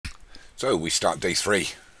So we start day 3,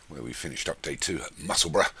 where we finished up day 2 at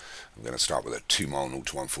Musselburgh. We're going to start with a 2 mile 0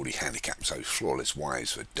 to 140 handicap. So Flawless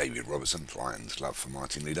Wives for David Robertson, Lions Love for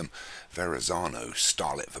Martin Needham, Verrazano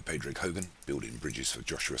Starlet for Pedro Hogan, Building Bridges for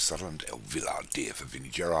Joshua Sutherland, El Villardier for Vinnie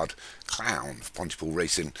Gerard, Clown for Pontypool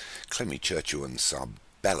Racing, Clemmy Churchill and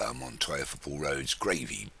Bella Montoya for Paul Rhodes,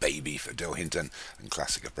 Gravy Baby for Del Hinton, and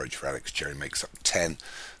Classic Approach for Alex Cherry makes up 10.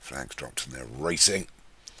 Flags dropped and they're racing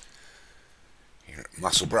here at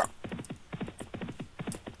Musselburgh,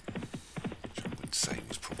 which I would say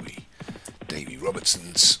was probably Davy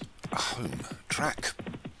Robertson's home track,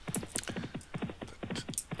 but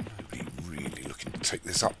nobody really looking to take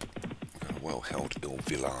this up. We've got a well held El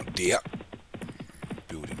Villardier,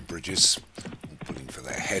 Building Bridges, all pulling for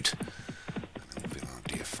their head.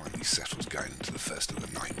 Finally settles going into the first of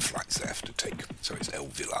the 9 flights they have to take. So it's El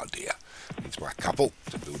Villardier. Leads by a couple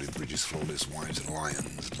to Building Bridges, Flawless Wives and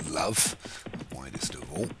Lions Love, the widest of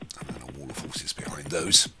all. And then a wall of horses behind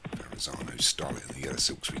those. Verrazano Starlet in the yellow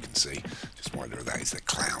silks we can see. Just wider of that is the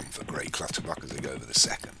Clown for Grey Clutterbuck as they go over the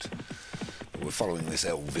second. But we're following this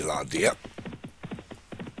El Villardier.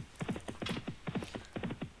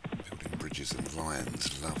 Building Bridges and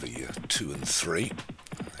Lions Love are your 2 and 3.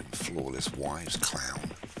 Flawless Wives,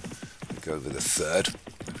 Clown. We go over the third.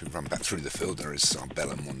 If we run back through the field, there is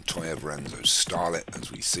Bella Montoya, Verrazano Starlet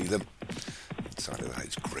as we see them. Inside of that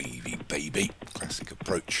is Gravy Baby, Classic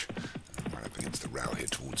Approach. And right up against the rail here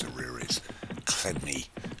towards the rear is Clemmy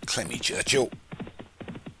Churchill.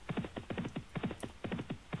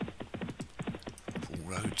 Paul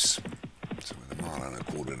Rhodes. So with a mile and a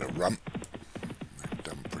quarter to run. They've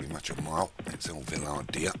done pretty much a mile. It's El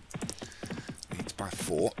Villardier. Leads by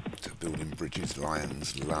 4 to Building Bridges,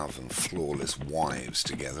 Lions Love and Flawless Wives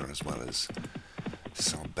together, as well as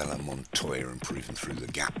Bella Montoya improving through the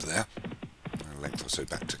gap there. A length or so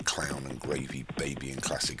back to Clown and Gravy Baby and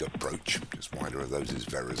Classic Approach. Just wider of those is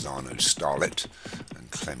Verrazano Starlet and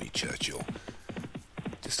Clemmy Churchill.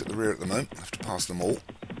 Just at the rear at the moment, have to pass them all.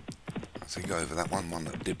 As they go over that one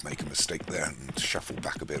that did make a mistake there and shuffle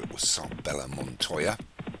back a bit, it was Bella Montoya.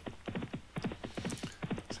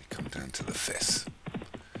 Down to the 5th.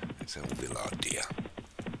 It's El Villardier.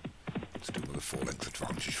 Still with a 4-length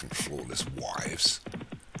advantage from Flawless Wives.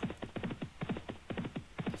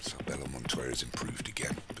 So Bella Montoya has improved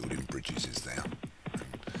again. Building Bridges is there. And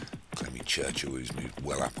Clemmy Churchill, who's moved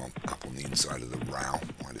well up on the inside of the row.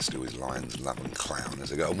 Wider still is Lions Love and Clown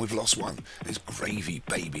as they go. And we've lost one. It's Gravy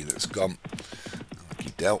Baby that's gone.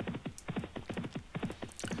 Lucky Del.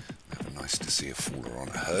 Never nice to see a faller on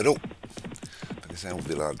a hurdle. It's El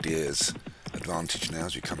Villardier's advantage now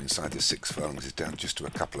as we come inside the 6 furlongs. Is down just to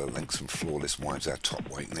a couple of lengths from Flawless Wives, our top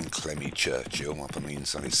weight, and then Clemmy Churchill. Up on the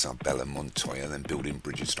inside is Bella Montoya, then Building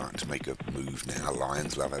Bridges starting to make a move now.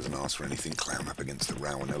 Lions Love hasn't asked for anything. Clown up against the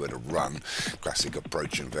rail and nowhere to run. Classic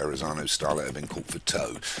Approach and Verrazano Starlet have been caught for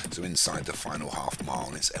toe. So inside the final half mile,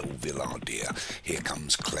 and it's El Villardier. Here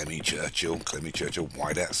comes Clemmy Churchill. Clemmy Churchill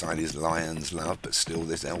wide outside is Lions Love, but still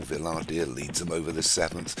this El Villardier leads them over the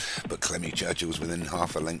 7th. But Clemmy Churchill's within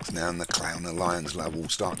half a length now, and the Clown and Lions Love will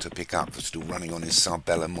start to pick up. Still running on his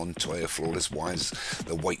Bella Montoya, Flawless Wives.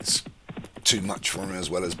 The weight's too much for him, as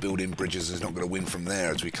well as Building Bridges is not going to win from there.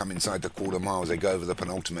 As we come inside the quarter mile, as they go over the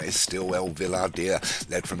penultimate, is still El Villardier,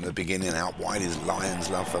 led from the beginning. Out wide is Lions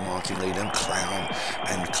Love for Martin Needham, Clown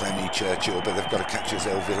and Clemmy Churchill, but they've got to catch this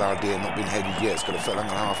El Villardier, not been headed yet. It's got a furlong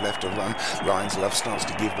and a half left to run. Lions Love starts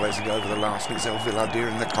to give way as they go over the last, and it's El Villardier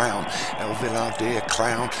and the Clown. El Villardier,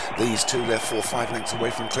 Clown, these two, they're 4 or 5 lengths away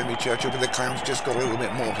from Clemmy Churchill, but the Clown's just got a little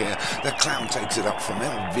bit more here. The Clown takes it up from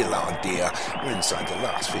El Villardier. We're inside the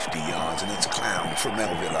last 50 yards, and it's Clown from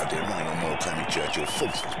El Villardier running on more. Clemmy Churchill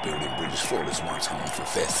 4th was Building Bridges, Flawless Wives home for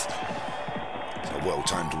 5th. So well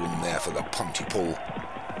timed win there for the Pontypool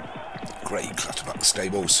Grey Clutterbuck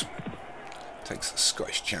stables. Takes the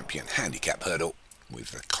Scottish champion handicap hurdle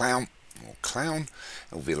with the Clown.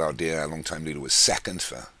 El Villardier, our long time leader, was 2nd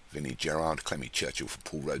for Vinnie Gerard. Clemmy Churchill for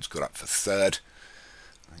Paul Rhodes got up for 3rd.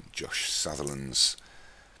 I think Josh Sutherland's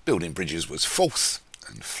Building Bridges was 4th.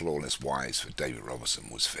 And Flawless Wives for David Robertson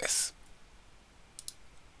was 5th.